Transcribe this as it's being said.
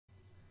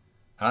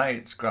Hi,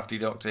 it's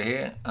CraftyDoctor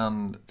here,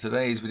 and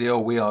today's video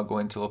we are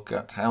going to look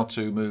at how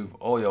to move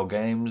all your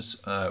games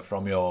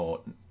from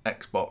your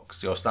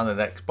Xbox, your standard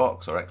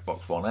Xbox or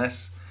Xbox One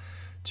S,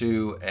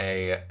 to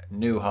a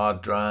new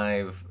hard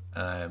drive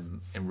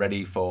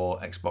ready for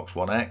Xbox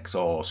One X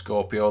or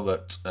Scorpio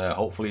that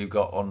hopefully you've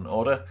got on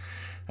order.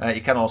 You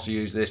can also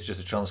use this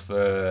just to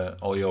transfer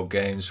all your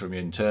games from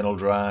your internal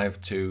drive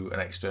to an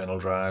external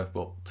drive,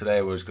 but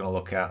today we're just going to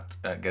look at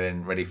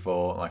getting ready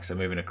for, like I said,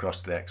 moving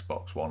across to the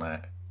Xbox One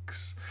X.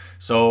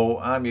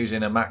 So I'm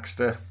using a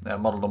Maxter,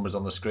 model numbers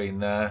on the screen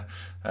there.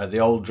 The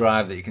old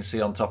drive that you can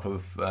see on top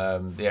of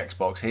the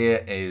Xbox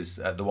here is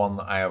the one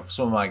that I have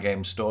some of my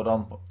games stored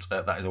on,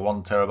 but that is a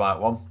 1TB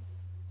one.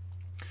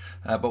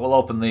 But we'll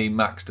open the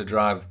Maxter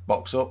drive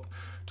box up,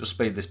 just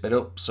speed this bit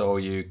up so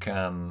you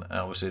can,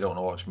 obviously you don't want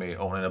to watch me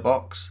opening a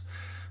box,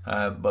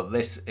 but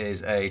this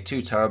is a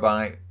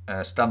 2TB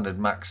standard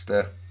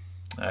Maxter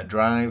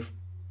drive,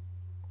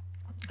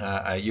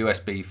 a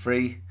USB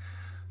free.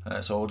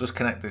 So we'll just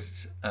connect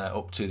this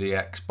up to the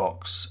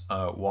Xbox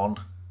One,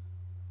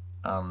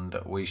 and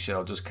we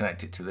shall just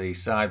connect it to the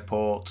side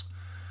port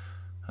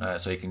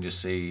so you can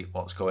just see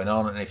what's going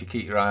on. And if you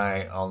keep your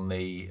eye on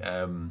the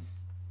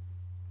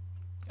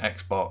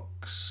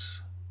Xbox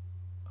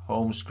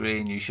home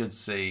screen, you should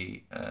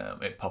see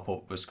it pop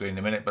up the screen in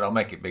a minute, but I'll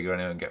make it bigger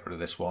anyway and get rid of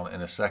this one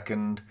in a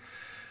second.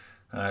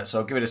 So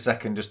I'll give it a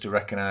second just to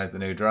recognize the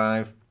new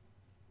drive.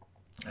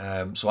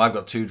 So I've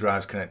got two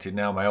drives connected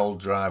now, my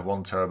old drive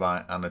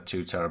 1TB and a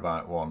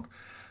 2TB one.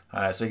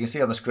 So you can see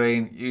on the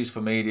screen, use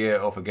for media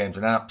or for games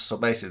and apps. So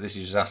basically this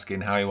is just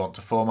asking how you want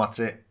to format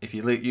it. If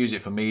you use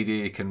it for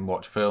media, you can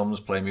watch films,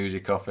 play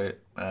music off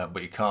it,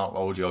 but you can't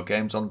load your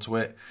games onto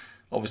it.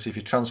 Obviously if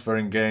you're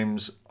transferring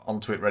games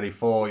onto it ready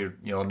for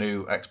your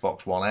new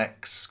Xbox One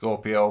X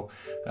Scorpio,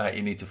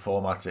 you need to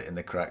format it in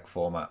the correct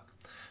format.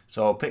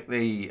 So pick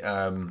the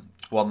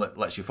one that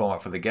lets you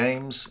format for the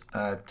games.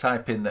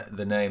 Type in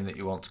the name that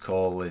you want to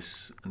call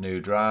this new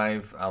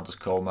drive. I'll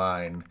just call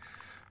mine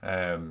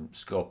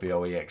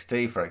Scorpio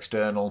EXT for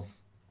external.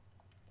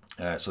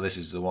 So this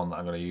is the one that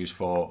I'm going to use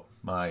for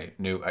my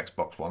new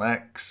Xbox One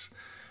X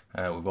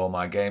with all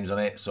my games on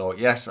it. So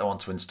yes, I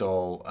want to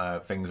install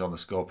things on the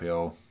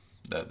Scorpio,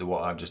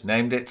 what I've just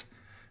named it.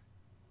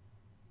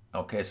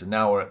 Okay, so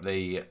now we're at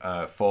the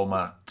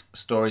format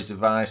storage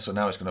device. So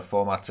now it's going to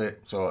format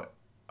it. So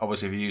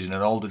obviously if you're using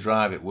an older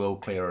drive, it will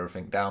clear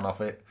everything down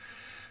off it.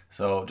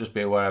 So just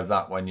be aware of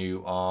that when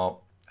you are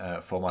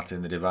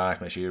formatting the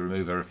device. Make sure you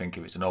remove everything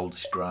if it's an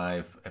oldish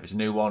drive. If it's a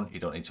new one, you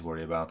don't need to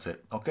worry about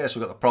it. Okay, so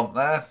we've got the prompt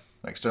there.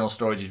 External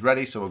storage is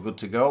ready, so we're good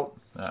to go.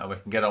 And we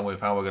can get on with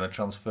how we're going to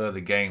transfer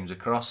the games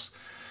across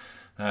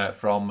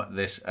from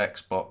this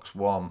Xbox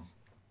One.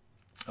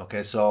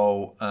 Okay,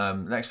 so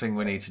next thing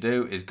we need to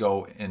do is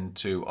go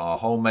into our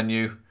home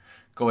menu,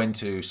 go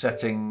into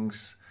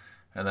settings,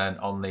 and then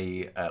on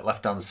the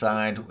left hand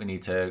side we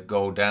need to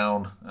go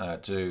down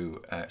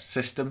to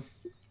system,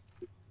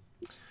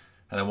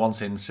 and then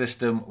once in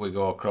system we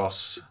go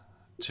across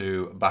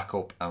to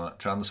backup and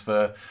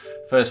transfer.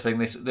 First thing,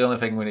 the only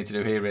thing we need to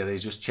do here really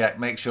is just check,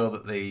 make sure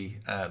that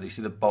you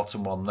see the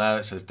bottom one there,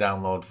 it says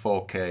download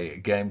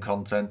 4K game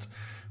content.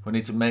 We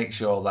need to make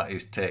sure that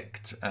is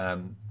ticked.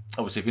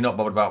 Obviously if you're not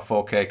bothered about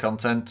 4K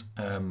content,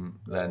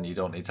 then you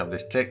don't need to have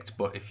this ticked,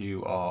 but if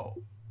you are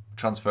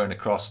transferring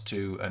across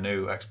to a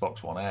new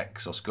Xbox One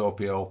X or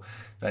Scorpio,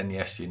 then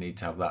yes, you need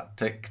to have that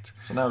ticked.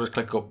 So now just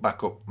click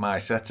back up my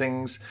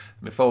settings.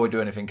 Before we do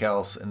anything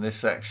else in this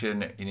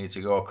section, you need to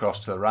go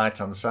across to the right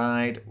hand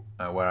side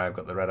where I've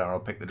got the red arrow,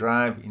 pick the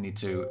drive. You need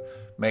to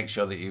make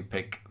sure that you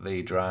pick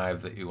the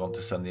drive that you want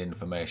to send the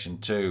information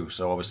to.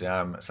 So obviously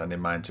I'm sending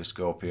mine to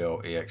Scorpio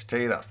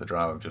EXT, that's the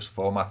drive I've just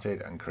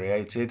formatted and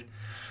created.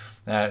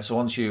 So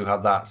once you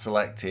have that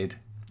selected,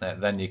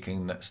 then you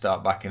can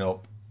start backing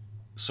up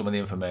some of the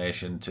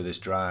information to this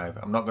drive.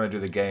 I'm not going to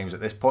do the games at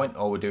this point.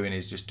 All we're doing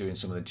is just doing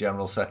some of the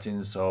general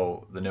settings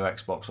so the new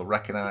Xbox will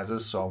recognize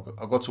us. So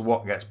I'll go to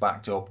what gets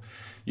backed up.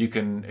 You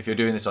can, if you're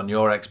doing this on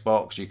your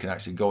Xbox, you can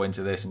actually go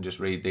into this and just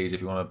read these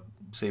if you want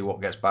to see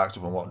what gets backed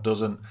up and what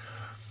doesn't.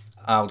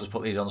 I'll just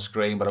put these on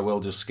screen, but I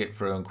will just skip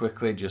through them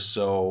quickly just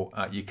so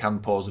you can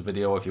pause the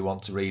video if you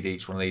want to read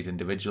each one of these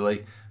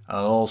individually. And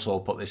I'll also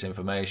put this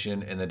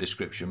information in the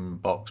description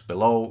box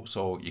below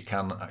so you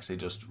can actually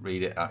just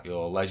read it at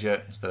your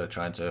leisure instead of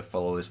trying to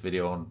follow this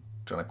video and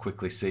trying to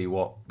quickly see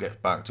what gets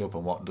backed up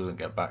and what doesn't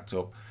get backed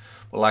up.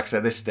 But like I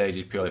said, this stage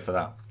is purely for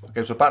that.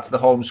 Okay, so back to the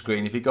home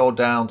screen. If you go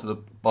down to the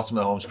bottom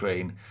of the home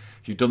screen,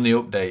 if you've done the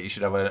update, you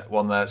should have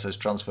one there that says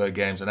transfer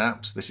games and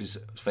apps. This is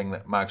a thing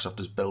that Microsoft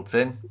has built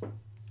in.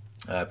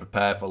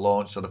 Prepare for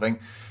launch sort of thing.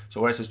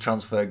 So where it says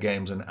transfer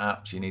games and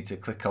apps, you need to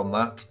click on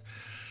that.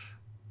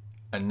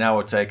 And now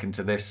we're taken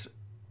to this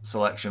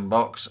selection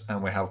box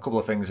and we have a couple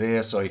of things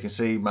here. So you can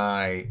see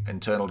my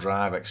internal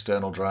drive,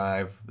 external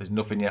drive. There's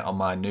nothing yet on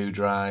my new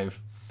drive.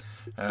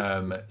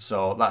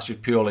 So that's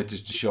just purely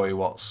just to show you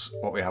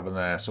what we have in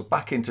there. So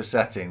back into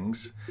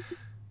settings,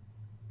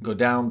 go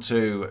down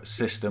to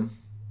system,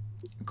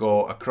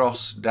 go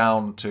across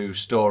down to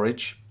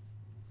storage,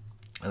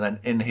 And then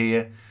in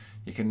here,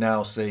 you can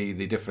now see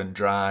the different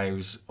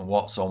drives and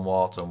what's on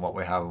what and what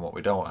we have and what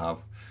we don't have.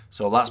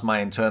 So that's my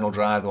internal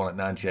drive, the one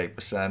at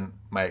 98%.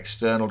 My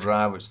external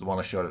drive, which is the one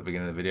I showed at the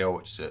beginning of the video,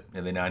 which is at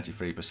nearly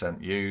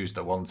 93% used,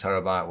 the 1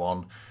 terabyte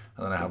one.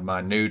 And then I have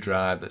my new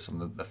drive that's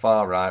on the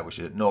far right, which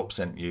is at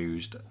 0%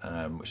 used,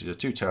 which is a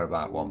 2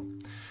 terabyte one.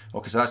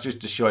 Okay, so that's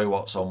just to show you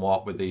what's on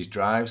what with these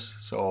drives.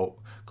 So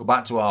go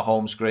back to our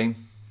home screen.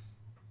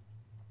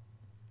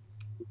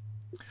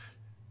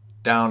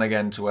 Down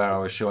again to where I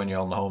was showing you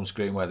on the home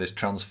screen where this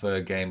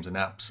transfer games and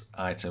apps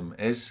item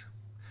is.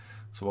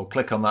 So we'll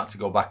click on that to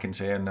go back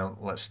into here, and now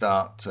let's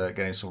start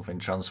getting something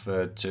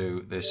transferred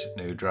to this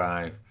new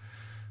drive.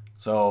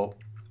 So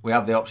we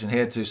have the option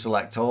here to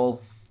select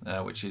all,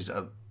 which is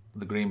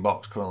the green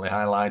box currently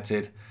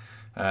highlighted.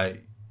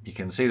 You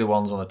can see the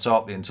ones on the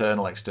top, the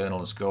internal, external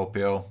and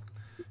Scorpio,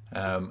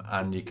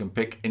 and you can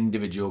pick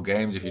individual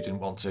games. If you didn't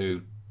want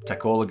to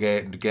take all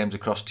the games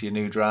across to your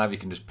new drive, you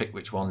can just pick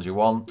which ones you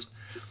want.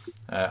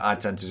 I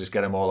tend to just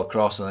get them all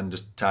across and then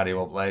just tidy them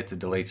up later,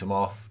 delete them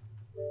off.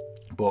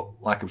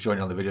 But like I'm showing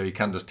you on the video, you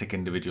can just tick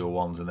individual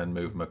ones and then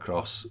move them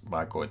across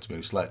by going to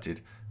move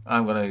selected.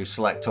 I'm going to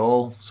select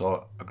all,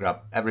 so I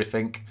grab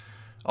everything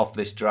off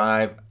this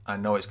drive. I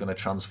know it's going to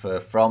transfer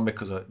from,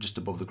 because just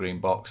above the green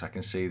box I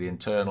can see the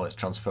internal it's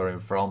transferring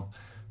from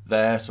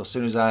there. So as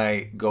soon as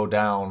I go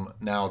down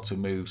now to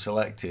move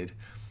selected,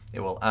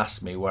 it will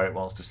ask me where it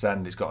wants to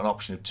send. It's got an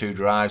option of 2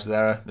 drives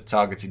there, the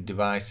targeted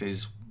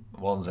devices.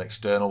 One's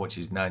external, which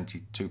is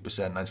 92%,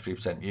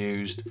 93%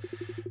 used,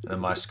 and then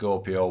my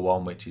Scorpio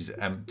one, which is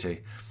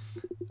empty.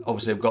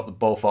 Obviously I've got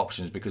both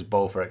options because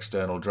both are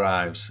external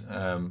drives,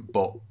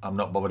 but I'm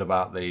not bothered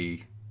about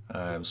the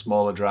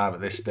smaller drive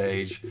at this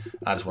stage.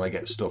 I just want to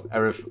get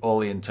all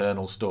the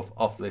internal stuff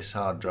off this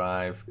hard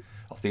drive,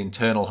 off the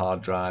internal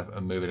hard drive,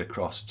 and move it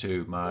across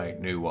to my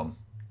new one.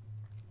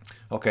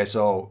 Okay,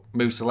 so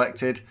move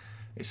selected.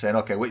 It's saying,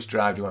 okay, which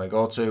drive do you want to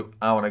go to?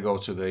 I want to go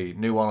to the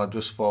new one I've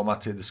just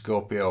formatted, the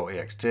Scorpio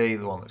EXT,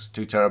 the one that's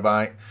 2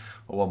 terabyte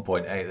or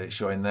 1.8 that it's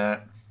showing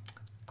there.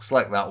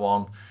 Select that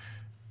one,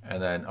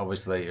 and then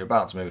obviously you're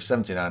about to move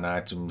 79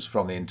 items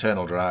from the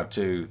internal drive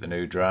to the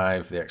new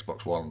drive, the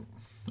Xbox One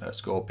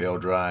Scorpio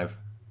drive,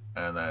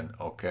 and then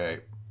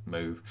okay,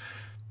 move.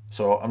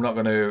 So I'm not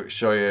going to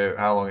show you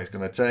how long it's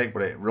going to take,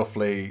 but to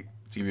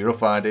give you a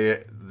rough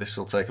idea, this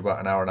will take about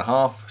an hour and a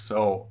half.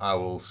 So I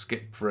will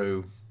skip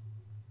through.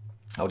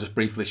 I'll just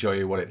briefly show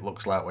you what it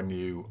looks like when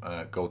you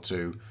go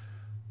to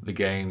the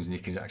games, and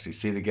you can actually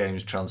see the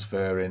games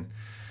transferring.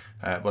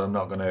 But I'm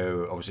not going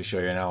to obviously show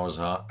you an hour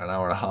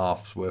and a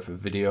half's worth of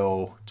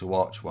video to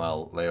watch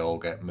while they all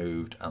get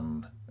moved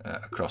and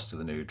across to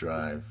the new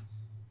drive.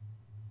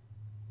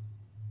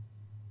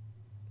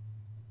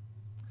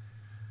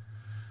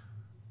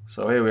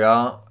 So here we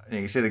are. You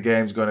can see the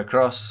games going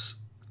across.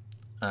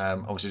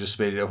 Obviously just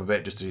speed it up a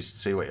bit just to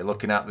see what you're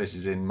looking at. This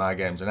is in My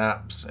Games and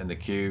Apps in the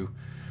queue.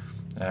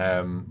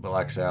 But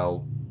like I say,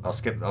 I'll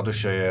just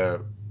show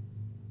you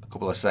a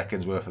couple of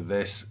seconds worth of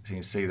this so you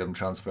can see them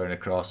transferring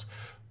across.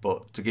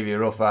 But to give you a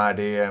rough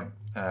idea,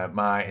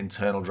 my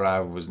internal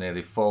drive was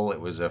nearly full. It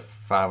was a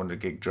 500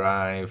 gig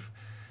drive,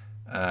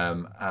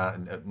 and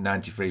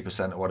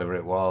 93% or whatever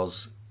it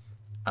was,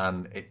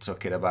 and it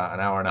took it about an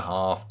hour and a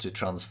half to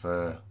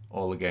transfer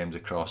all the games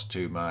across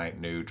to my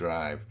new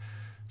drive.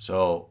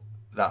 So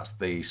that's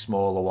the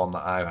smaller one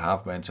that I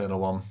have, my internal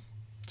one.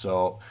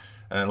 So,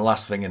 and the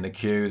last thing in the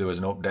queue, there was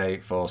an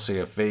update for Sea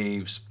of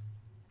Thieves.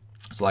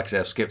 So like I said,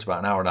 I've skipped about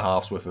an hour and a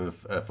half's worth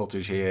of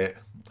footage here,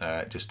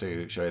 just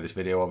to show you this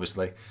video,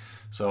 obviously.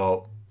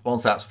 So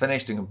once that's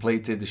finished and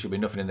completed, there should be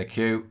nothing in the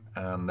queue,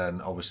 and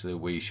then obviously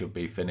we should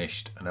be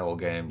finished and all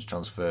games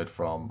transferred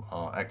from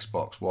our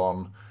Xbox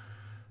One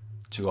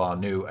to our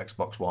new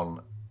Xbox One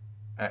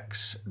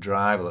X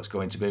drive. That's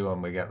going to be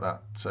when we get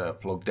that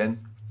plugged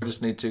in. We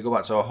just need to go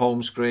back to our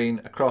home screen,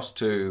 across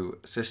to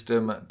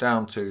System,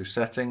 down to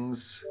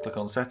Settings, click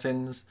on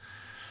Settings.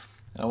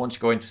 And once you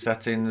go into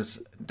Settings,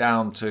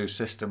 down to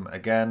System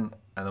again,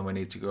 and then we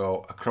need to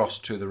go across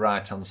to the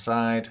right hand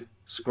side,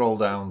 scroll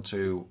down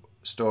to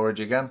Storage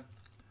again.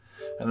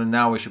 And then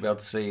now we should be able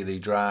to see the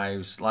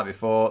drives like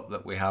before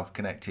that we have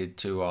connected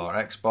to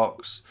our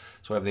Xbox.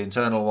 So we have the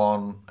internal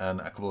one and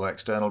a couple of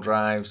external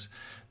drives.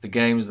 The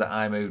games that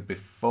I moved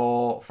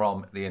before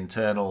from the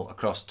internal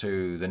across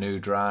to the new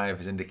drive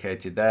is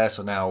indicated there.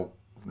 So now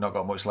we've not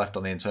got much left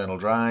on the internal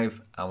drive,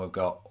 and we've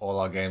got all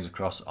our games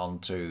across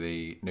onto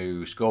the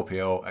new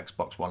Scorpio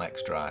Xbox One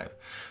X drive.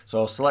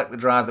 So select the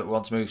drive that we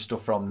want to move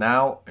stuff from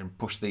now and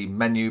push the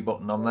menu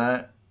button on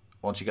there.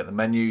 Once you get the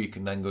menu, you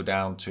can then go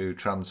down to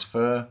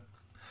Transfer.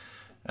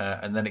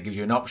 And then it gives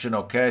you an option.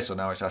 Okay, so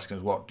now it's asking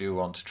us what do you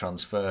want to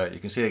transfer. You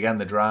can see again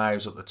the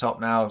drives up the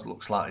top now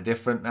look slightly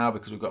different now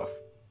because we've got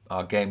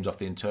our games off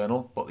the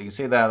internal, but you can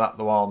see there that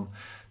the one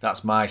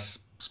that's my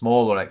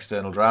smaller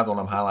external drive, the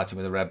one I'm highlighting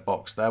with the red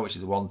box there, which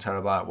is the 1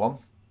 terabyte one.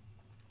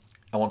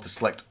 I want to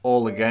select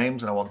all the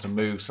games and I want to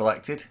move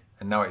selected,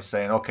 and now it's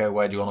saying okay,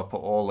 where do you want to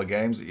put all the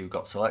games that you've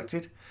got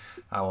selected.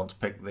 I want to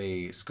pick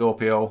the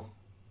Scorpio,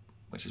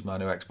 which is my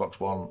new Xbox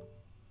One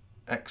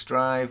X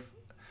drive.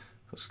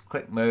 Just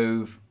click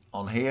move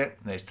on here.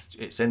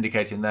 It's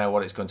indicating there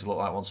what it's going to look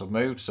like once I've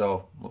moved.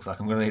 So looks like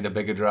I'm going to need a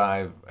bigger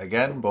drive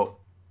again, but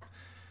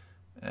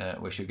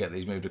we should get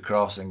these moved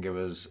across and give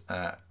us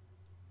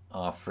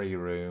our free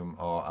room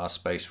or our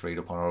space freed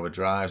up on our other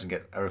drives and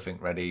get everything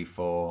ready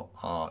for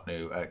our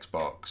new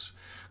Xbox.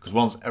 Because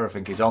once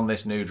everything is on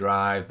this new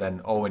drive,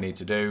 then all we need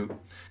to do,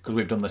 because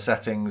we've done the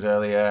settings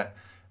earlier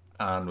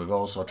and we've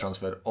also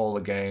transferred all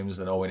the games,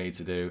 then all we need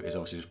to do is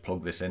obviously just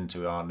plug this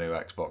into our new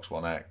Xbox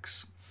One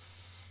X.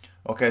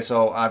 Okay,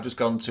 so I've just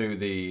gone to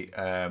the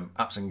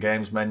apps and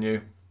games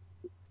menu,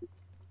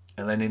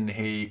 and then in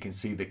here you can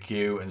see the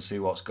queue and see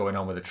what's going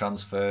on with the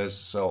transfers.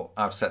 So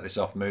I've set this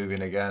off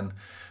moving again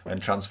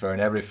and transferring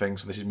everything.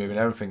 So this is moving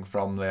everything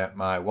from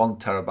my 1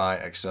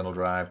 terabyte external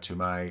drive to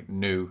my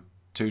new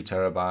 2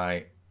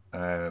 terabyte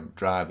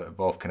drive that are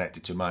both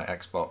connected to my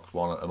Xbox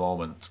One at the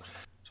moment.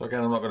 So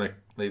again, I'm not going to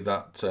leave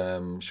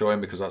that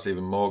showing because that's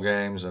even more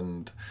games,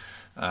 and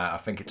I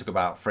think it took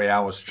about 3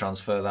 hours to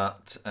transfer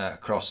that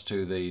across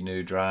to the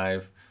new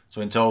drive.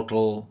 So in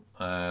total,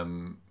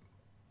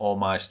 all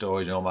my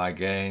storage and all my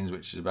games,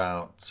 which is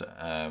about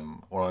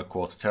 1.25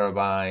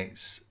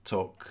 terabytes,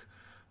 took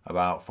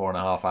about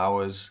 4.5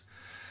 hours,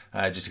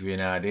 just to give you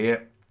an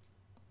idea.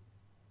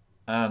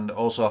 And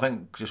also, I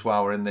think just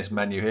while we're in this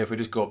menu here, if we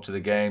just go up to the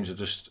games, I'll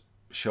just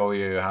show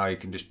you how you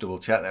can just double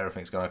check that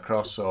everything's gone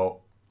across. So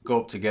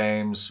go up to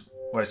games,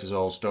 where it says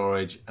all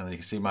storage, and then you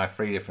can see my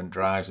 3 different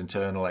drives,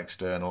 internal,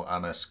 external,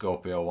 and a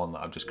Scorpio one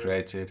that I've just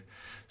created.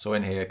 So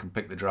in here I can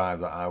pick the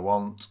drive that I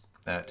want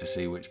to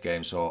see which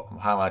game. So I'm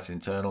highlighting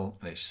internal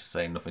and it's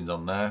saying nothing's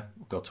on there.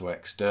 Go to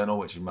external,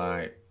 which is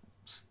my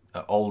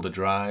older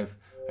drive,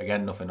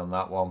 again nothing on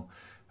that one,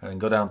 and then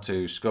go down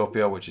to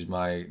Scorpio, which is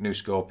my new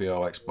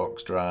Scorpio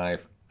Xbox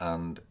drive,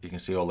 and you can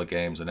see all the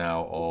games are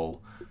now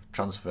all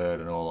transferred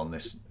and all on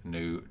this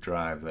new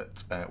drive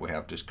that we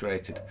have just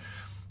created.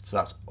 So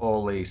that's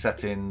all the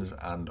settings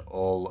and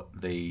all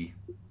the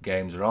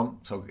games are on.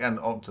 So again,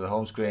 up to the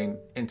home screen,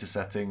 into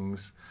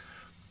settings,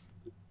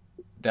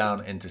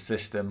 down into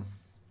system,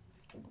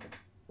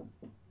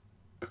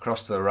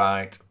 across to the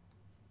right,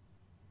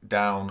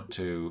 down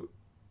to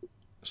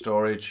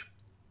storage,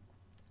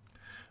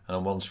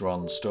 and once we're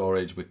on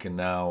storage we can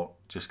now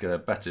just get a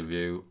better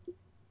view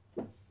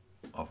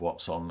of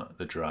what's on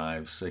the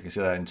drives. So you can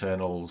see that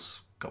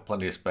internals got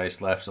plenty of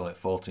space left, it's only at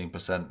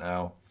 14%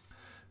 now.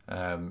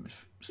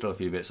 Still a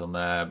few bits on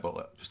there,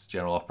 but just a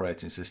general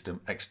operating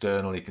system.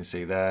 External, you can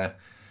see there,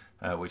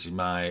 which is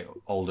my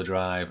older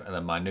drive, and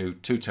then my new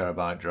 2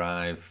 terabyte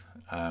drive,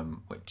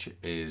 which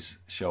is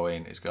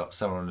showing it's got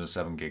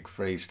 707 gig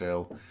free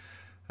still,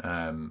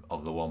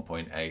 of the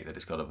 1.8 that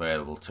it's got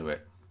available to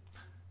it.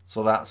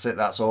 So that's it,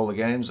 that's all the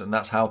games, and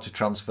that's how to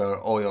transfer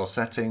all your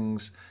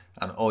settings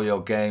and all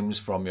your games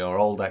from your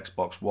old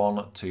Xbox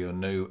One to your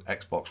new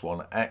Xbox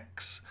One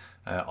X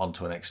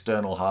onto an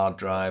external hard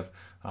drive.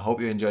 I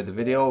hope you enjoyed the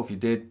video. If you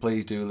did,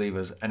 please do leave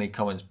us any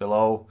comments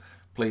below.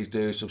 Please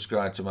do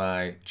subscribe to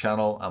my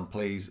channel, and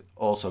please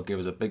also give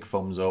us a big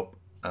thumbs up,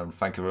 and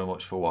thank you very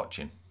much for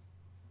watching.